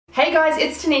Hey guys,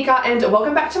 it's Tanika and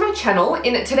welcome back to my channel.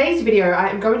 In today's video, I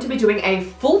am going to be doing a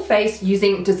full face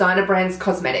using Designer Brands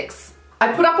cosmetics.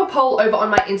 I put up a poll over on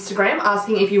my Instagram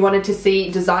asking if you wanted to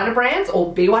see Designer Brands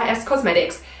or BYS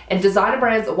Cosmetics, and Designer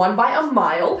Brands won by a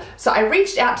mile. So I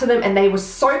reached out to them and they were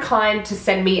so kind to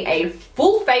send me a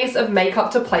full face of makeup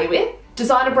to play with.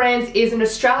 Designer Brands is an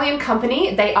Australian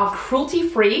company. They are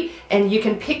cruelty-free and you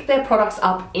can pick their products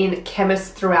up in chemists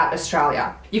throughout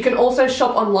Australia. You can also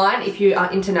shop online if you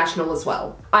are international as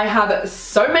well. I have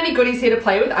so many goodies here to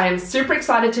play with. I am super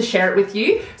excited to share it with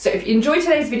you. So if you enjoyed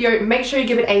today's video, make sure you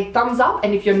give it a thumbs up,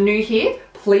 and if you're new here,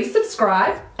 please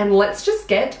subscribe, and let's just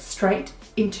get straight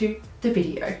into the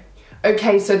video.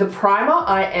 Okay, so the primer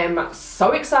I am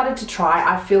so excited to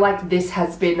try. I feel like this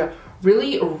has been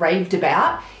really raved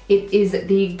about. It is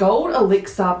the Gold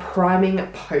Elixir Priming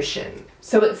Potion.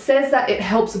 So it says that it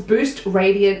helps boost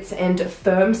radiance and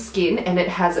firm skin, and it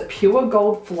has pure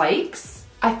gold flakes.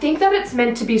 I think that it's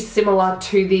meant to be similar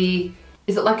to the,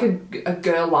 is it like a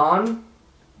Guerlain?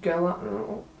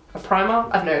 A primer?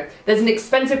 I don't know. There's an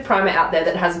expensive primer out there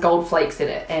that has gold flakes in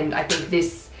it, and I think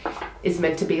this is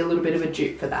meant to be a little bit of a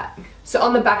dupe for that. So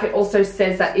on the back it also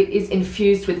says that it is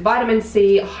infused with vitamin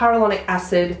C, hyaluronic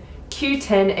acid,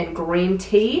 Q10 and green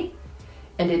tea,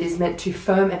 and it is meant to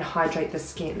firm and hydrate the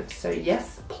skin. So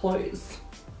yes, please.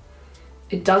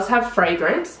 It does have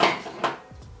fragrance.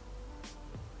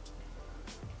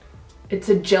 It's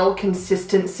a gel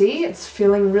consistency. It's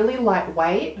feeling really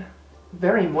lightweight,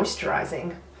 very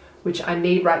moisturizing, which I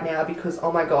need right now because,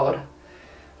 oh my god,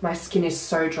 my skin is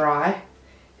so dry.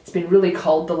 It's been really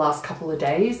cold the last couple of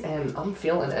days and I'm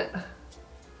feeling it.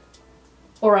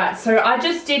 Alright, so I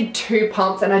just did 2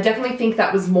 pumps and I definitely think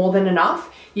that was more than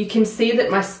enough. You can see that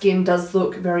my skin does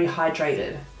look very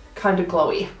hydrated, kind of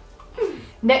glowy.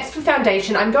 Next for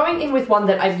foundation, I'm going in with one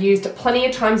that I've used plenty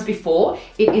of times before.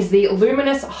 It is the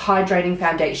Luminous Hydrating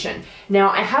Foundation.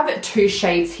 Now I have 2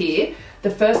 shades here.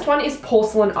 The first one is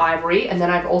Porcelain Ivory, and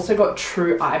then I've also got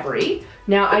True Ivory.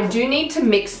 Now I do need to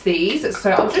mix these,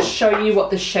 so I'll just show you what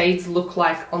the shades look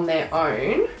like on their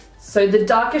own. So the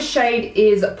darker shade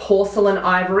is Porcelain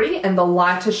Ivory and the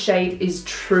lighter shade is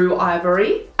True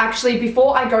Ivory. Actually,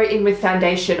 before I go in with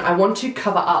foundation, I want to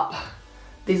cover up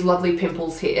these lovely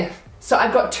pimples here. So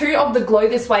I've got 2 of the Glow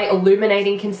This Way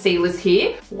Illuminating Concealers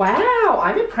here. Wow,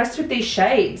 I'm impressed with these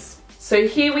shades. So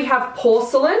here we have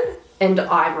Porcelain and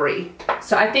Ivory.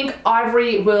 So I think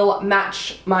Ivory will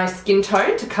match my skin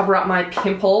tone to cover up my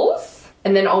pimples.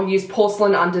 And then I'll use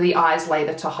Porcelain under the eyes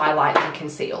later to highlight and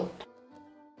conceal.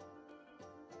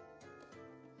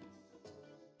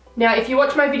 Now, if you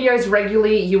watch my videos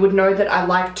regularly, you would know that I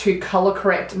like to color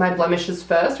correct my blemishes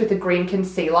first with a green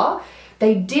concealer.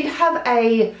 They did have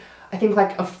I think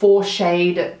like a 4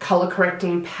 shade color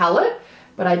correcting palette,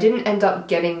 but I didn't end up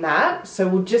getting that. So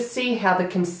we'll just see how the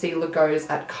concealer goes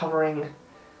at covering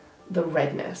the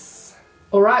redness.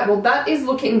 All right, well that is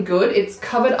looking good. It's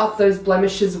covered up those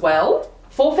blemishes well.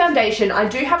 For foundation, I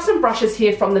do have some brushes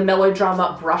here from the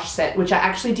Melodrama Brush Set, which I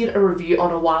actually did a review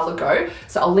on a while ago,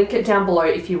 so I'll link it down below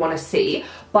if you want to see.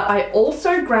 But I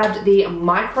also grabbed the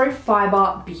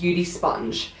Microfibre Beauty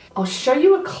Sponge. I'll show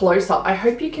you a close-up. I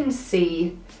hope you can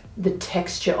see the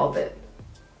texture of it.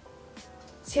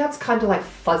 See how it's kind of like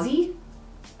fuzzy?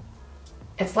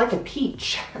 It's like a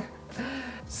peach.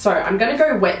 So I'm gonna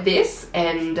go wet this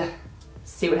and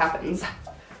see what happens.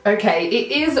 Okay,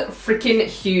 it is freaking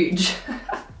huge.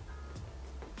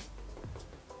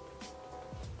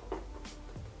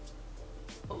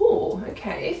 Oh,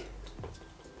 okay.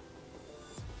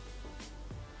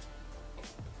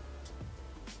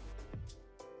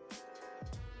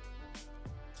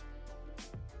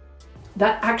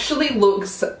 That actually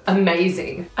looks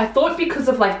amazing. I thought because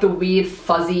of like the weird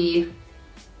fuzzy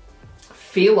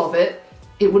feel of it,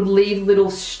 it would leave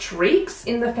little streaks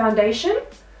in the foundation.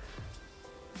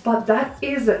 But that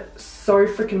is so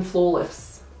freaking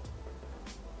flawless.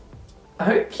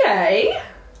 Okay.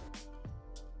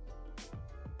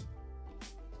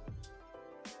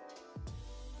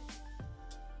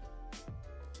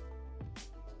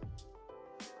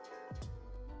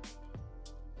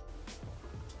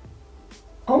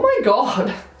 Oh my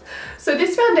god. So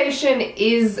this foundation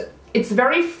it's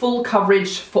very full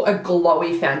coverage for a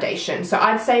glowy foundation. So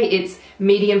I'd say it's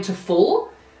medium to full.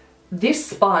 This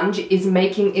sponge is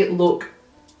making it look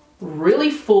really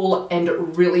full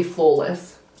and really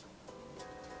flawless.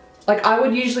 Like I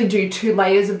would usually do 2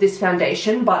 layers of this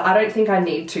foundation, but I don't think I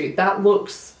need to. That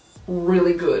looks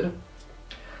really good.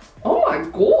 Oh my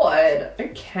god,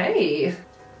 okay.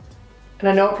 And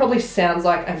I know it probably sounds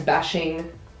like I'm bashing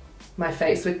my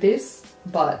face with this,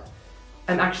 but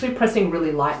I'm actually pressing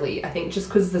really lightly, I think just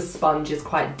because the sponge is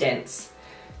quite dense.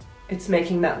 It's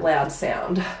making that loud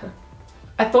sound.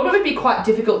 I thought it would be quite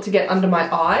difficult to get under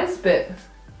my eyes, but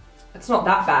it's not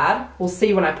that bad. We'll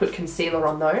see when I put concealer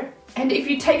on though. And if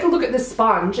you take a look at the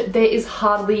sponge, there is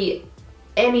hardly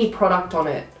any product on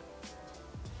it.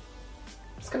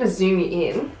 I'm just gonna zoom you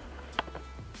in.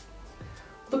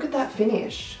 Look at that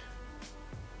finish.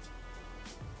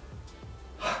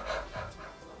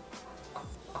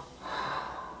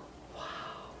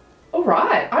 All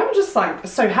right, I'm just like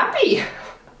so happy.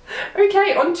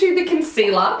 Okay, onto the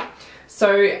concealer.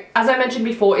 So as I mentioned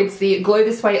before, it's the Glow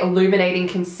This Way Illuminating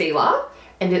Concealer,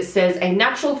 and it says a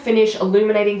natural finish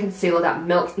illuminating concealer that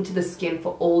melts into the skin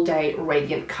for all day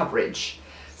radiant coverage.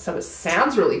 So it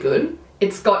sounds really good.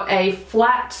 It's got a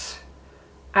flat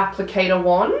applicator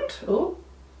wand. Ooh.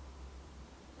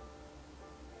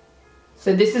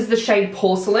 So this is the shade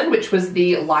Porcelain, which was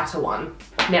the lighter one.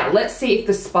 Now let's see if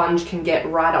the sponge can get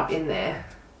right up in there,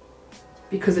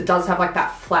 because it does have like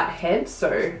that flat head,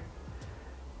 so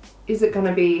is it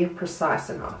gonna be precise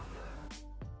enough?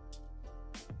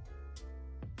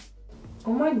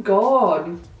 Oh my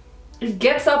god, it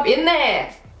gets up in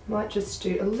there. Might just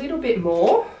do a little bit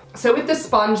more. So with the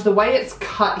sponge, the way it's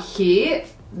cut here,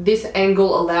 this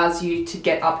angle allows you to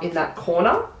get up in that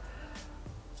corner.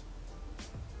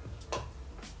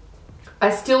 I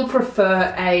still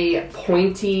prefer a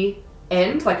pointy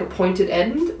end, like a pointed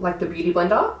end, like the Beauty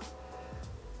Blender.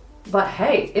 But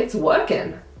hey, it's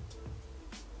working.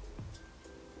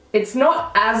 It's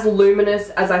not as luminous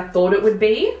as I thought it would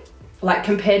be. Like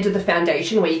compared to the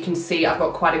foundation where you can see I've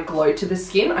got quite a glow to the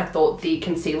skin, I thought the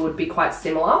concealer would be quite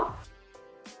similar.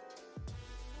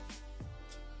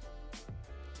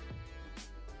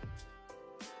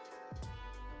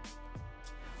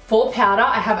 For powder,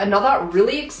 I have another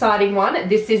really exciting one.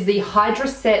 This is the Hydra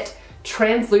Set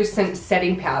Translucent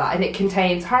Setting Powder, and it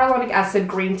contains hyaluronic acid,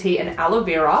 green tea, and aloe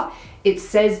vera. It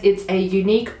says it's a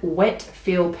unique wet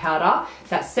feel powder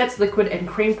that sets liquid and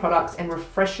cream products and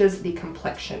refreshes the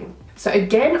complexion. So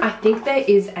again, I think there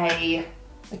is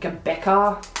like a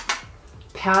Becca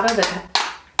powder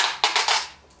that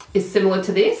is similar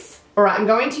to this. All right, I'm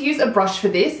going to use a brush for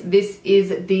this. This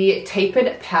is the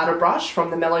Tapered Powder Brush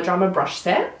from the Melodrama Brush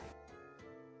Set.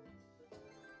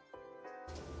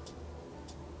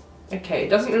 Okay, it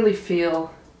doesn't really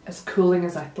feel as cooling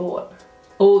as I thought.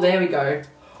 Oh, there we go.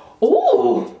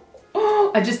 Oh,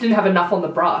 I just didn't have enough on the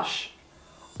brush.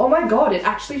 Oh my god, it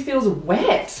actually feels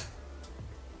wet.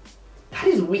 That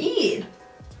is weird.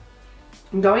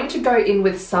 I'm going to go in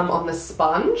with some on the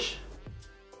sponge.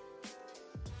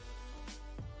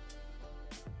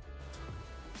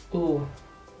 Ooh,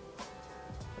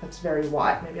 that's very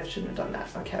white. Maybe I shouldn't have done that.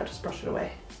 Okay, I'll just brush it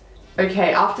away.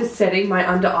 Okay, after setting, my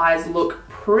under eyes look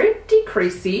pretty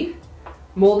creasy,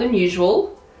 more than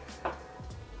usual.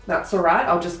 That's all right,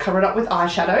 I'll just cover it up with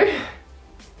eyeshadow.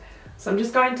 So I'm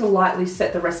just going to lightly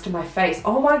set the rest of my face.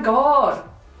 Oh my god!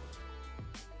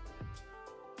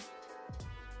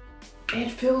 It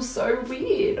feels so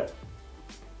weird.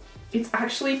 It's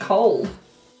actually cold.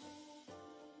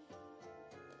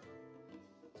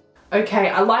 Okay,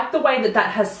 I like the way that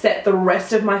that has set the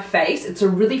rest of my face. It's a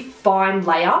really fine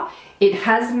layer. It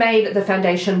has made the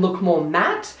foundation look more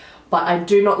matte, but I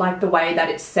do not like the way that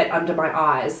it's set under my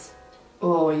eyes.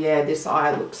 Oh yeah, this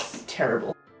eye looks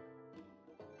terrible.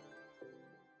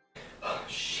 Oh,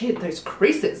 shit, those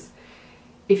creases.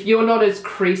 If you're not as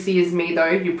creasy as me though,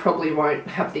 you probably won't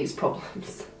have these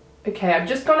problems. Okay, I've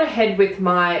just gone ahead with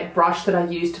my brush that I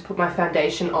used to put my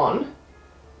foundation on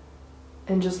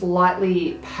and just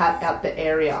lightly pat out the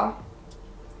area,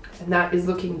 and that is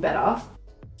looking better.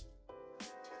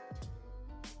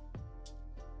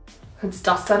 Let's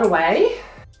dust that away.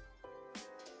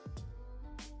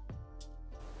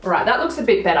 Alright, that looks a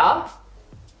bit better.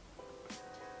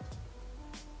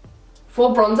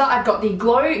 For bronzer, I've got the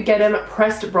Glow Get 'Em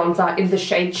Pressed Bronzer in the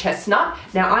shade Chestnut.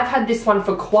 Now, I've had this one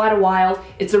for quite a while.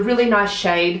 It's a really nice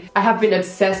shade. I have been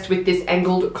obsessed with this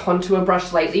angled contour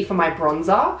brush lately for my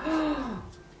bronzer.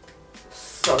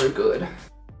 So good.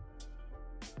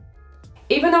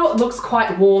 Even though it looks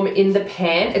quite warm in the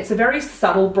pan, it's a very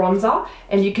subtle bronzer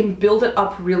and you can build it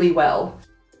up really well.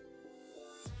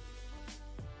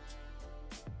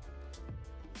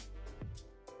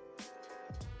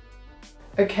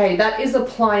 Okay, that is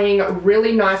applying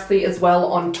really nicely as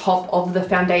well on top of the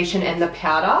foundation and the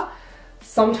powder.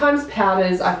 Sometimes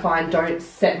powders I find don't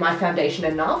set my foundation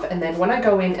enough, and then when I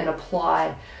go in and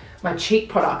apply my cheek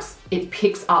products, it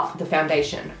picks up the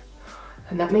foundation.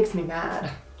 And that makes me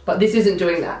mad. But this isn't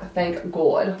doing that, thank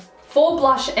God. For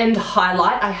blush and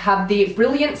highlight, I have the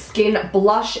Brilliant Skin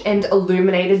Blush and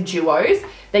Illuminated Duos.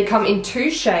 They come in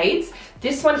 2 shades.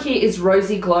 This one here is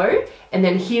Rosy Glow, and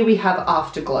then here we have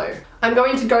Afterglow. I'm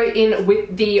going to go in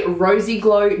with the Rosy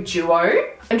Glow Duo.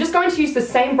 I'm just going to use the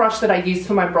same brush that I used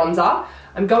for my bronzer.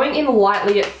 I'm going in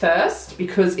lightly at first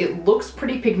because it looks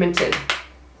pretty pigmented.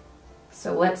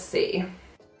 So let's see.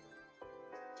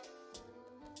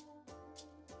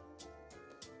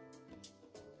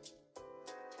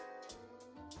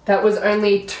 That was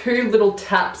only 2 little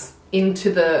taps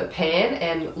into the pan,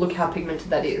 and look how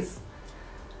pigmented that is.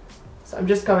 So I'm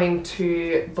just going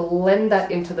to blend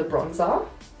that into the bronzer.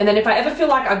 And then if I ever feel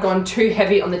like I've gone too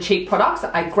heavy on the cheek products,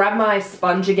 I grab my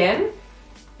sponge again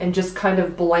and just kind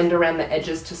of blend around the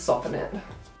edges to soften it.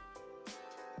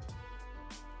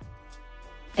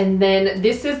 And then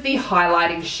this is the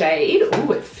highlighting shade.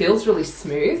 Ooh, it feels really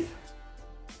smooth.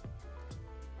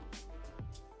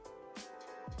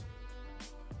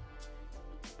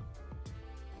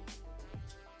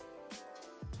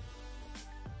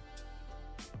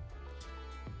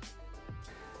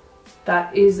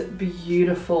 That is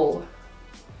beautiful.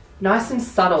 Nice and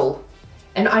subtle.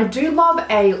 And I do love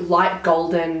a light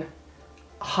golden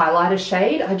highlighter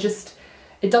shade.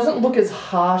 It doesn't look as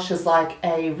harsh as like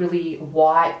a really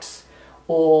white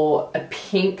or a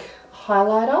pink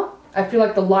highlighter. I feel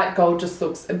like the light gold just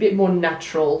looks a bit more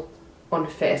natural on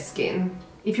fair skin.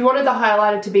 If you wanted the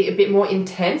highlighter to be a bit more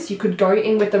intense, you could go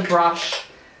in with a brush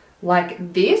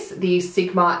like this, the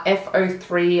Sigma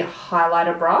F03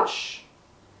 highlighter brush.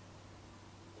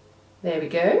 There we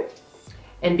go.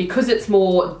 And because it's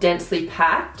more densely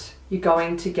packed, you're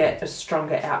going to get a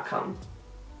stronger outcome.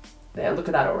 There, look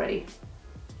at that already.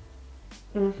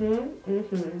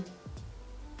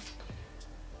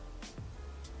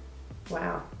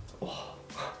 Wow. Oh.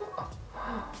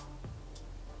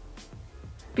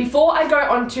 Before I go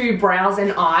on to brows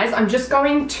and eyes, I'm just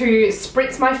going to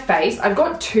spritz my face. I've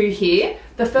got 2 here.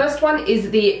 The first one is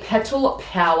the Petal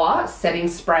Power Setting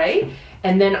Spray.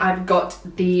 And then I've got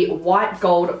the White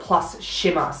Gold Plus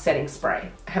Shimmer Setting Spray.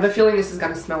 I have a feeling this is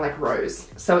going to smell like rose.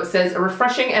 So it says, a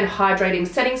refreshing and hydrating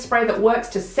setting spray that works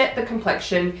to set the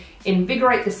complexion,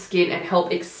 invigorate the skin, and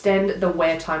help extend the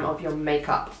wear time of your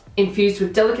makeup. Infused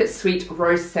with delicate sweet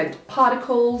rose scent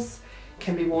particles.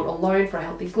 Can be worn alone for a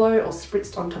healthy glow or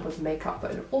spritzed on top of makeup for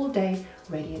an all-day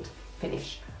radiant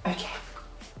finish. Okay,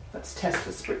 let's test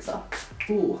the spritzer.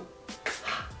 Ooh.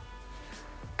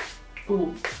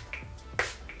 Ooh.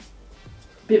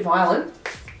 Bit violent,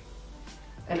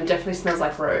 and it definitely smells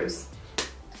like rose.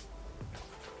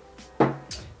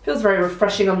 Feels very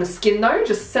refreshing on the skin though.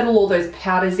 Just settle all those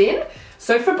powders in.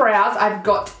 So for brows, I've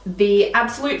got the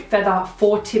Absolute Feather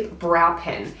 4-tip brow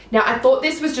pen. Now I thought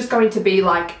this was just going to be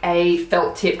like a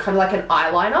felt tip, kind of like an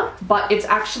eyeliner, but it's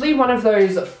actually one of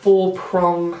those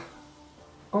 4-prong,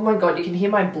 oh my god, you can hear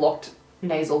my blocked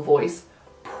nasal voice,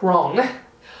 4-prong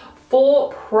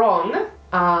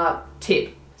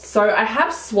tip. So I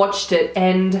have swatched it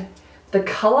and the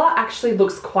colour actually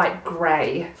looks quite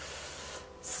grey.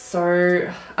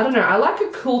 So, I don't know, I like a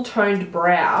cool toned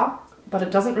brow, but it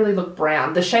doesn't really look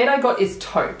brown. The shade I got is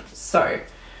Taupe. So,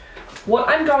 what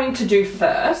I'm going to do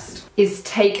first is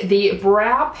take the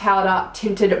Brow Powder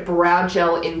Tinted Brow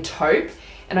Gel in Taupe,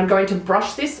 and I'm going to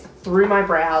brush this through my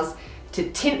brows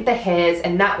to tint the hairs,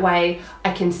 and that way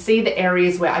I can see the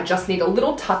areas where I just need a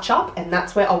little touch up, and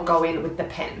that's where I'll go in with the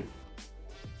pen.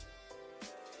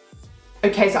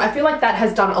 Okay, so I feel like that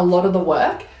has done a lot of the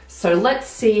work. So let's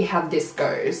see how this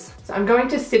goes. So I'm going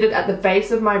to sit it at the base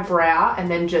of my brow and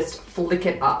then just flick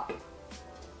it up.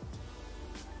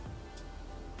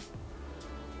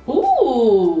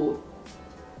 Ooh!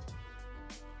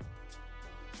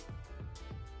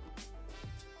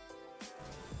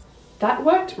 That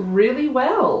worked really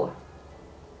well.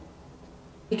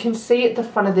 You can see at the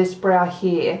front of this brow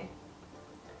here,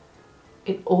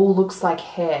 it all looks like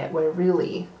hair, where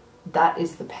really, that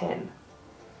is the pen.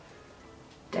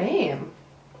 Damn.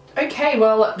 Okay,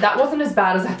 well, that wasn't as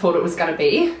bad as I thought it was gonna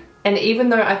be. And even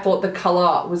though I thought the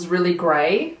color was really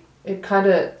gray, it kind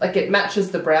of, like, it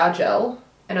matches the brow gel,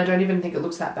 and I don't even think it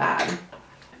looks that bad.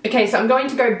 Okay, so I'm going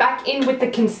to go back in with the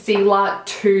concealer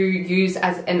to use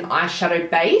as an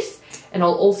eyeshadow base, and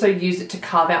I'll also use it to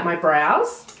carve out my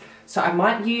brows. So I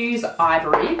might use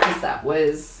Ivory, because that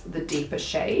was the deeper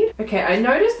shade. Okay, I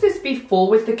noticed this before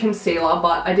with the concealer,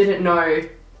 but I didn't know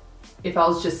if I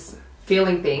was just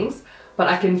feeling things. But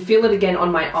I can feel it again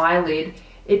on my eyelid.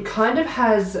 It kind of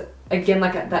has, again,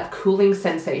 like that cooling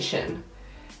sensation.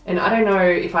 And I don't know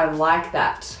if I like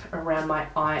that around my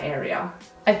eye area.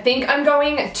 I think I'm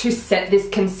going to set this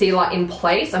concealer in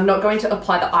place. I'm not going to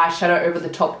apply the eyeshadow over the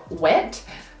top wet.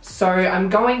 So I'm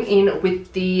going in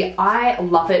with the I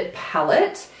Love It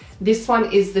palette. This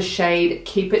one is the shade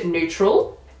Keep It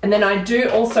Neutral. And then I do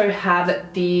also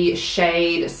have the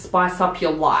shade Spice Up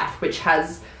Your Life, which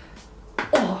has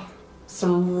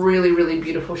some really, really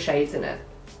beautiful shades in it.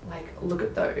 Like, look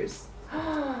at those.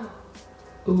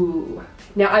 Ooh.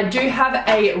 Now I do have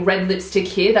a red lipstick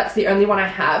here. That's the only one I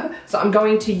have. So I'm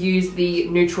going to use the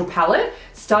neutral palette,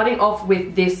 starting off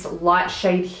with this light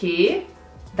shade here.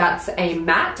 That's a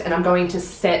matte, and I'm going to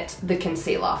set the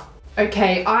concealer.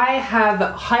 Okay, I have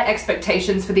high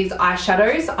expectations for these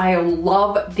eyeshadows. I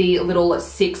love the little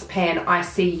 6-pan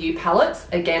ICU palettes.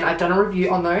 Again, I've done a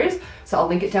review on those, so I'll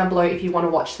link it down below if you want to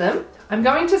watch them. I'm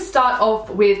going to start off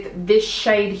with this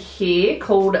shade here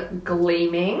called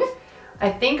Gleaming. I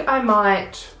think I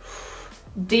might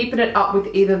deepen it up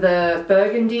with either the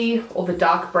burgundy or the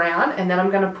dark brown, and then I'm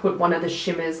going to put one of the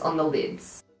shimmers on the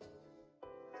lids.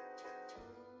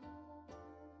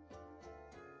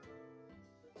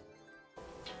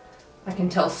 I can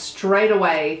tell straight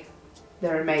away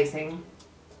they're amazing,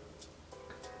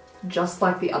 just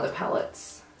like the other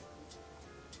palettes.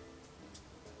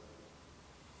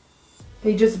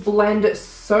 They just blend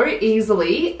so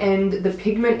easily and the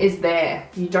pigment is there.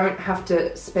 You don't have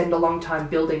to spend a long time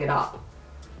building it up.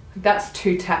 That's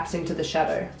 2 taps into the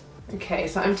shadow. Okay,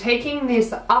 so I'm taking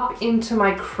this up into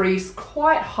my crease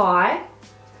quite high.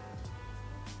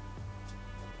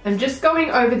 I'm just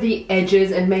going over the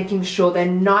edges and making sure they're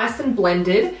nice and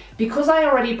blended. Because I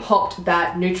already popped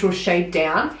that neutral shade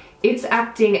down, it's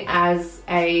acting as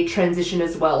a transition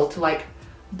as well to like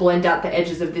blend out the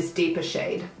edges of this deeper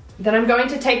shade. Then I'm going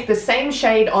to take the same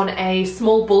shade on a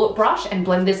small bullet brush and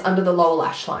blend this under the lower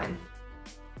lash line.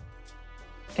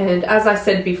 And as I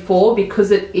said before, because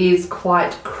it is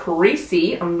quite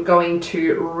creasy, I'm going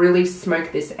to really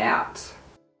smoke this out.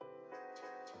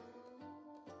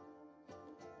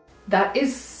 That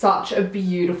is such a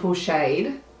beautiful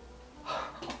shade.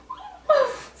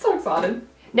 So excited.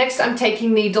 Next, I'm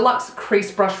taking the Deluxe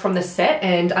Crease Brush from the set,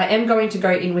 and I am going to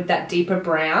go in with that deeper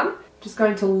brown. Just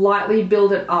going to lightly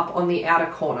build it up on the outer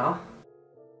corner.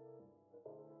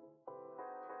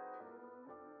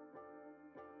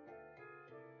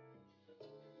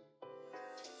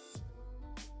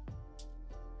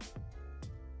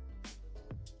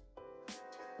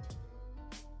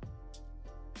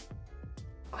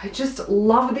 I just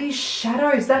love these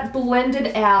shadows that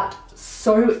blended out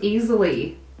so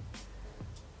easily.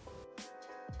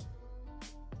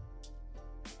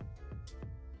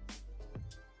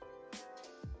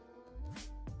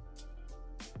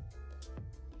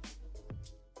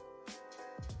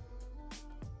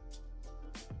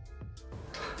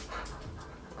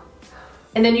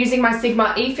 And then using my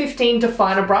Sigma E15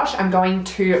 definer brush, I'm going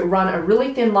to run a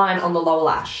really thin line on the lower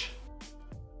lash.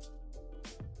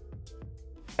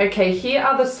 Okay, here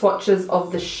are the swatches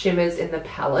of the shimmers in the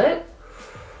palette.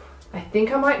 I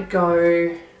think I might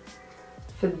go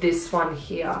for this one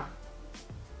here.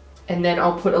 And then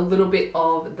I'll put a little bit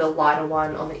of the lighter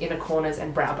one on the inner corners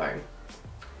and brow bone.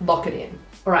 Lock it in.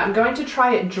 All right, I'm going to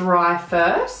try it dry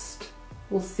first.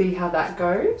 We'll see how that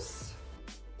goes.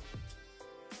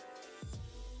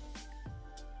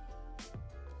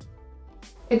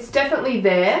 It's definitely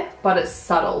there, but it's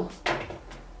subtle.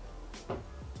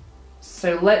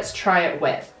 So let's try it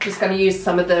wet. Just going to use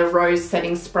some of the rose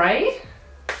setting spray.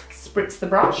 Spritz the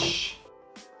brush.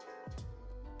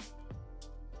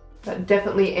 That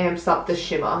definitely amps up the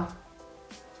shimmer.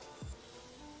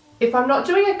 If I'm not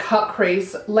doing a cut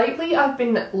crease, lately I've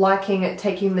been liking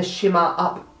taking the shimmer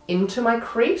up into my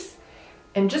crease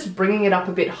and just bringing it up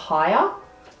a bit higher.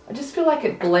 I just feel like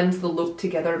it blends the look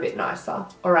together a bit nicer.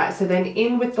 All right, so then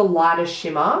in with the lighter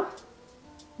shimmer.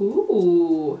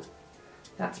 Ooh,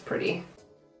 that's pretty.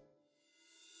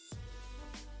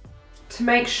 To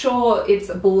make sure it's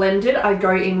blended, I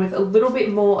go in with a little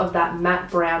bit more of that matte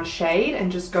brown shade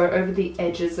and just go over the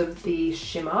edges of the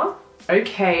shimmer.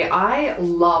 Okay, I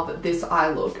love this eye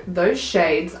look. Those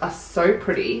shades are so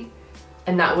pretty,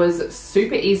 and that was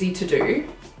super easy to do.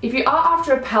 If you are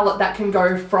after a palette that can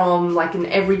go from like an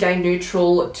everyday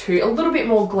neutral to a little bit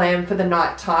more glam for the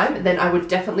night time, then I would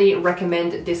definitely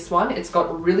recommend this one. It's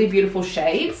got really beautiful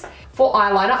shades. For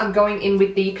eyeliner, I'm going in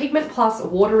with the Pigment Plus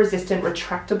Water Resistant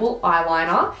Retractable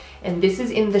Eyeliner, and this is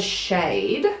in the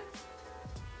shade,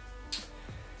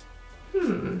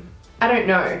 I don't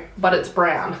know, but it's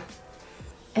brown.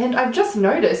 And I've just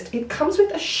noticed it comes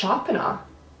with a sharpener.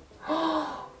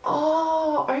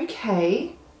 Oh,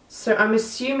 okay. So I'm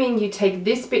assuming you take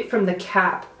this bit from the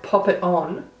cap, pop it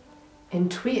on, and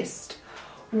twist.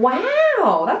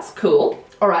 Wow, that's cool.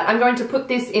 All right, I'm going to put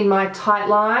this in my tight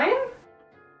line.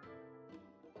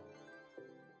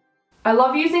 I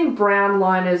love using brown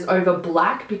liners over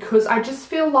black because I just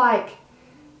feel like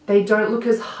they don't look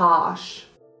as harsh.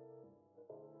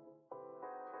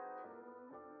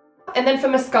 And then for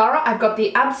mascara, I've got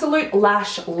the Absolute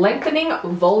Lash Lengthening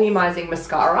Volumizing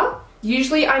Mascara.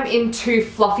 Usually I'm into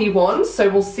fluffy ones, so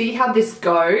we'll see how this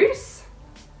goes.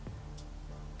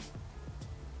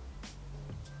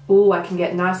 Ooh, I can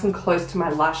get nice and close to my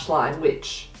lash line,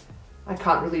 which I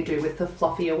can't really do with the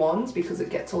fluffier ones because it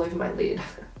gets all over my lid.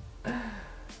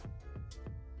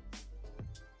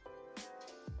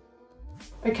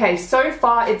 Okay, so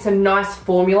far it's a nice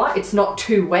formula. It's not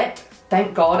too wet,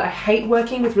 thank God. I hate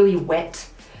working with really wet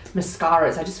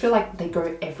mascaras. I just feel like they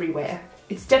go everywhere.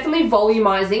 It's definitely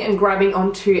volumizing and grabbing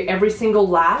onto every single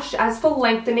lash. As for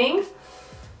lengthening,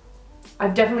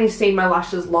 I've definitely seen my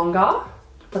lashes longer,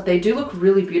 but they do look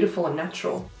really beautiful and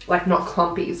natural. Like not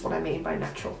clumpy is what I mean by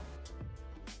natural.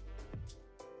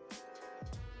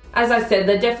 As I said,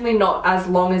 they're definitely not as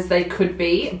long as they could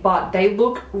be, but they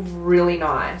look really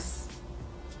nice.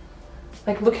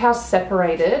 Like look how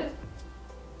separated.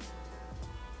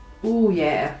 Ooh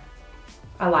yeah,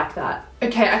 I like that.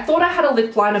 Okay, I thought I had a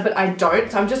lip liner, but I don't.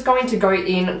 So I'm just going to go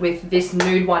in with this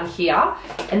nude one here.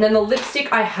 And then the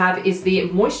lipstick I have is the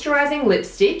Moisturising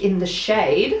lipstick in the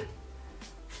shade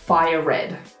Fire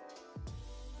Red.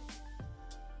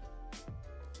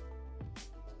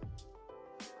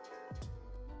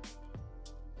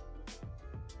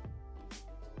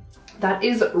 That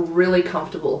is really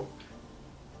comfortable.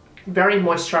 Very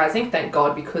moisturising, thank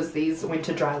God, because these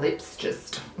winter dry lips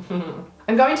just...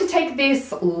 I'm going to take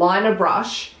this liner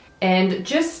brush and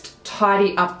just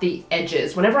tidy up the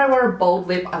edges. Whenever I wear a bold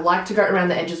lip, I like to go around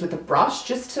the edges with a brush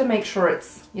just to make sure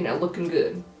it's, you know, looking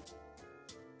good.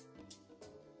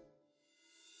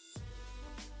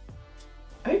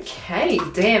 Okay,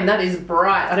 damn, that is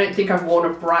bright. I don't think I've worn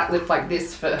a bright lip like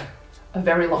this for a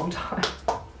very long time.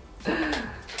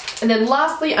 And then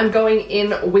lastly, I'm going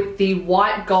in with the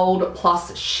White Gold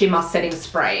Plus Shimmer Setting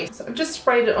Spray. So I've just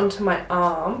sprayed it onto my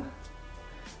arm.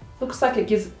 Looks like it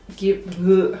gives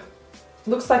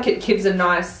a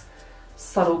nice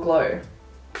subtle glow.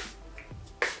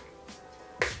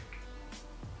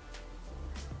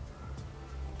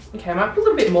 Okay, I might put a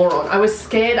little bit more on. I was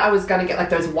scared I was gonna get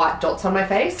like those white dots on my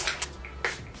face.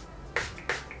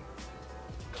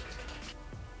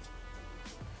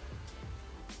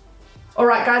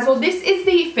 Alright guys, well this is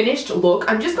the finished look.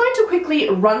 I'm just going to quickly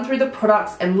run through the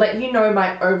products and let you know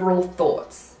my overall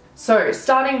thoughts. So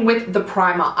starting with the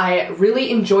primer, I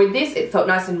really enjoyed this. It felt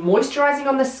nice and moisturizing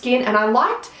on the skin, and I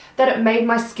liked that it made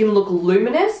my skin look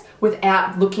luminous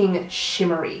without looking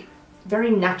shimmery.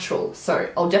 Very natural, so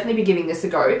I'll definitely be giving this a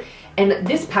go. And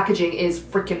this packaging is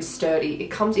freaking sturdy. It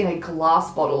comes in a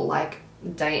glass bottle, like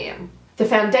damn. The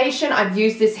foundation, I've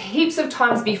used this heaps of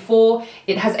times before.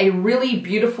 It has a really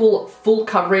beautiful full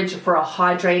coverage for a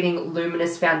hydrating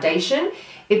luminous foundation.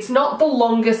 It's not the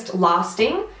longest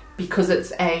lasting because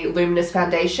it's a luminous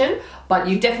foundation, but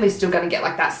you're definitely still going to get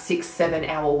like that 6-7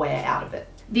 hour wear out of it.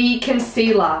 The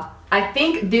concealer, I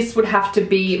think this would have to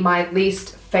be my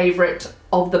least favorite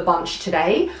of the bunch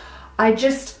today. I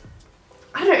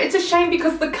don't know, it's a shame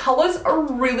because the colors are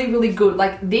really, really good.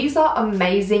 Like these are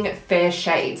amazing fair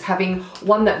shades, having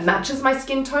one that matches my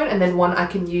skin tone and then one I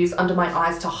can use under my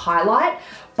eyes to highlight.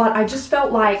 But I just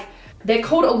felt like they're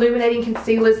called illuminating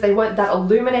concealers. They weren't that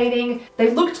illuminating. They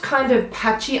looked kind of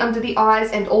patchy under the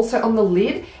eyes and also on the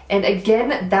lid. And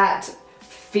again, that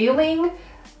feeling,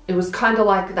 it was kind of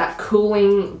like that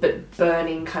cooling but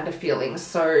burning kind of feeling.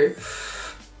 So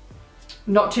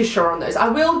not too sure on those. I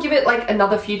will give it like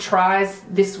another few tries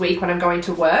this week when I'm going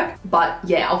to work, but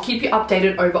yeah, I'll keep you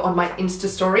updated over on my Insta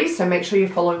story, so make sure you're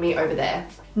following me over there.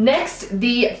 Next,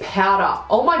 the powder.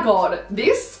 Oh my God,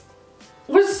 this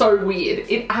was so weird.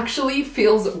 It actually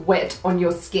feels wet on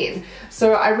your skin.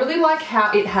 So I really like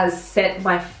how it has set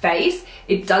my face.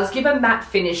 It does give a matte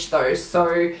finish though,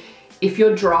 so if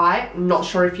you're dry, not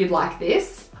sure if you'd like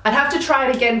this. I'd have to try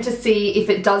it again to see if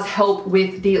it does help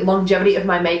with the longevity of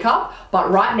my makeup,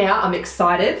 but right now I'm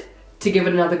excited to give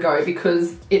it another go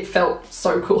because it felt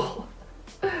so cool.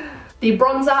 The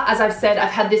bronzer, as I've said, I've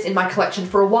had this in my collection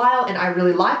for a while and I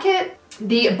really like it.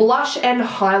 The blush and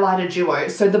highlighter duo.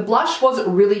 So the blush was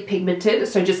really pigmented,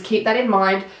 so just keep that in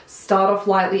mind. Start off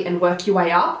lightly and work your way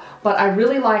up, but I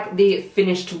really like the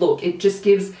finished look. It just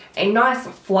gives a nice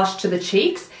flush to the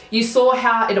cheeks. You saw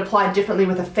how it applied differently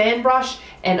with a fan brush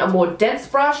and a more dense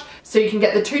brush, so you can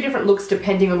get the two different looks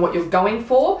depending on what you're going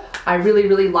for. I really,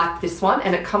 really like this one,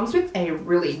 and it comes with a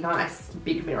really nice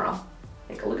big mirror.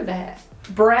 Take a look at that.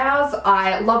 Brows,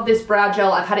 I love this brow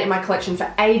gel. I've had it in my collection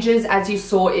for ages. As you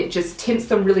saw, it just tints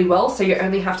them really well, so you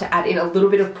only have to add in a little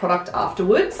bit of product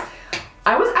afterwards.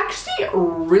 I was actually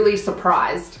really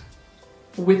surprised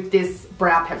with this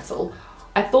brow pencil.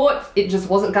 I thought it just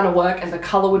wasn't gonna work and the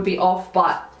color would be off,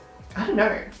 but I don't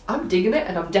know. I'm digging it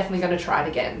and I'm definitely gonna try it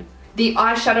again. The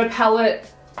eyeshadow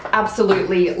palette,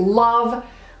 absolutely love.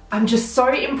 I'm just so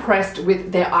impressed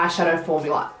with their eyeshadow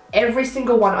formula. Every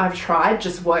single one I've tried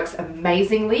just works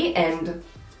amazingly and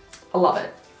I love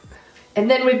it. And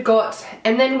then we've got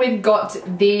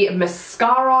the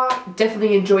mascara.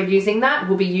 Definitely enjoyed using that.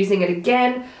 We'll be using it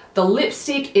again. The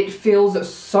lipstick, it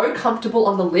feels so comfortable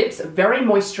on the lips, very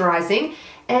moisturizing,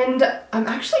 and I'm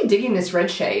actually digging this red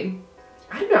shade.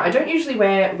 I don't know, I don't usually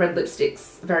wear red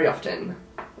lipsticks very often,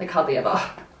 like hardly ever.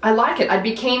 I like it. I'd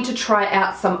be keen to try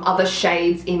out some other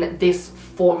shades in this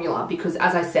formula because,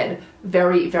 as I said,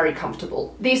 very, very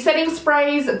comfortable. The setting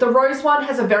sprays, the rose one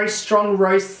has a very strong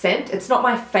rose scent. It's not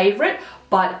my favorite,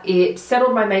 but it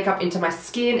settled my makeup into my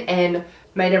skin and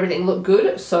made everything look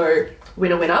good, so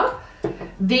winner, winner.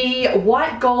 The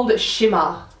white gold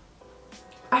shimmer,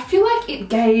 I feel like it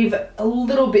gave a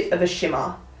little bit of a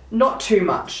shimmer, not too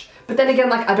much. But then again,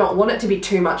 like, I don't want it to be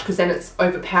too much because then it's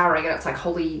overpowering and it's like,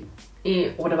 holy,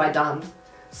 what have I done?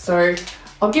 So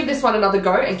I'll give this one another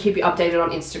go and keep you updated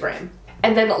on Instagram.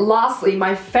 And then lastly,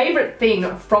 my favorite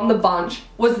thing from the bunch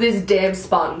was this damn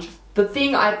sponge. The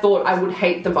thing I thought I would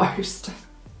hate the most.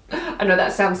 I know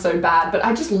that sounds so bad, but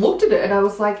I just looked at it and I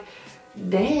was like,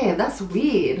 damn, that's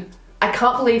weird. I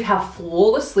can't believe how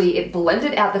flawlessly it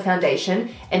blended out the foundation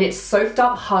and it soaked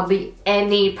up hardly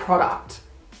any product.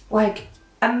 Like,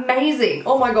 amazing.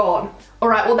 Oh my god.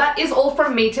 Alright, well that is all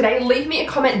from me today. Leave me a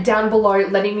comment down below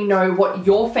letting me know what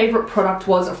your favorite product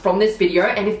was from this video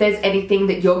and if there's anything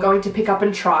that you're going to pick up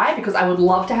and try, because I would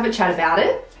love to have a chat about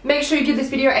it. Make sure you give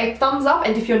this video a thumbs up,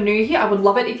 and if you're new here, I would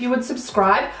love it if you would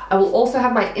subscribe. I will also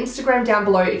have my Instagram down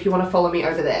below if you want to follow me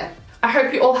over there. I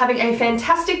hope you're all having a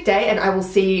fantastic day and I will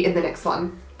see you in the next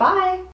one. Bye!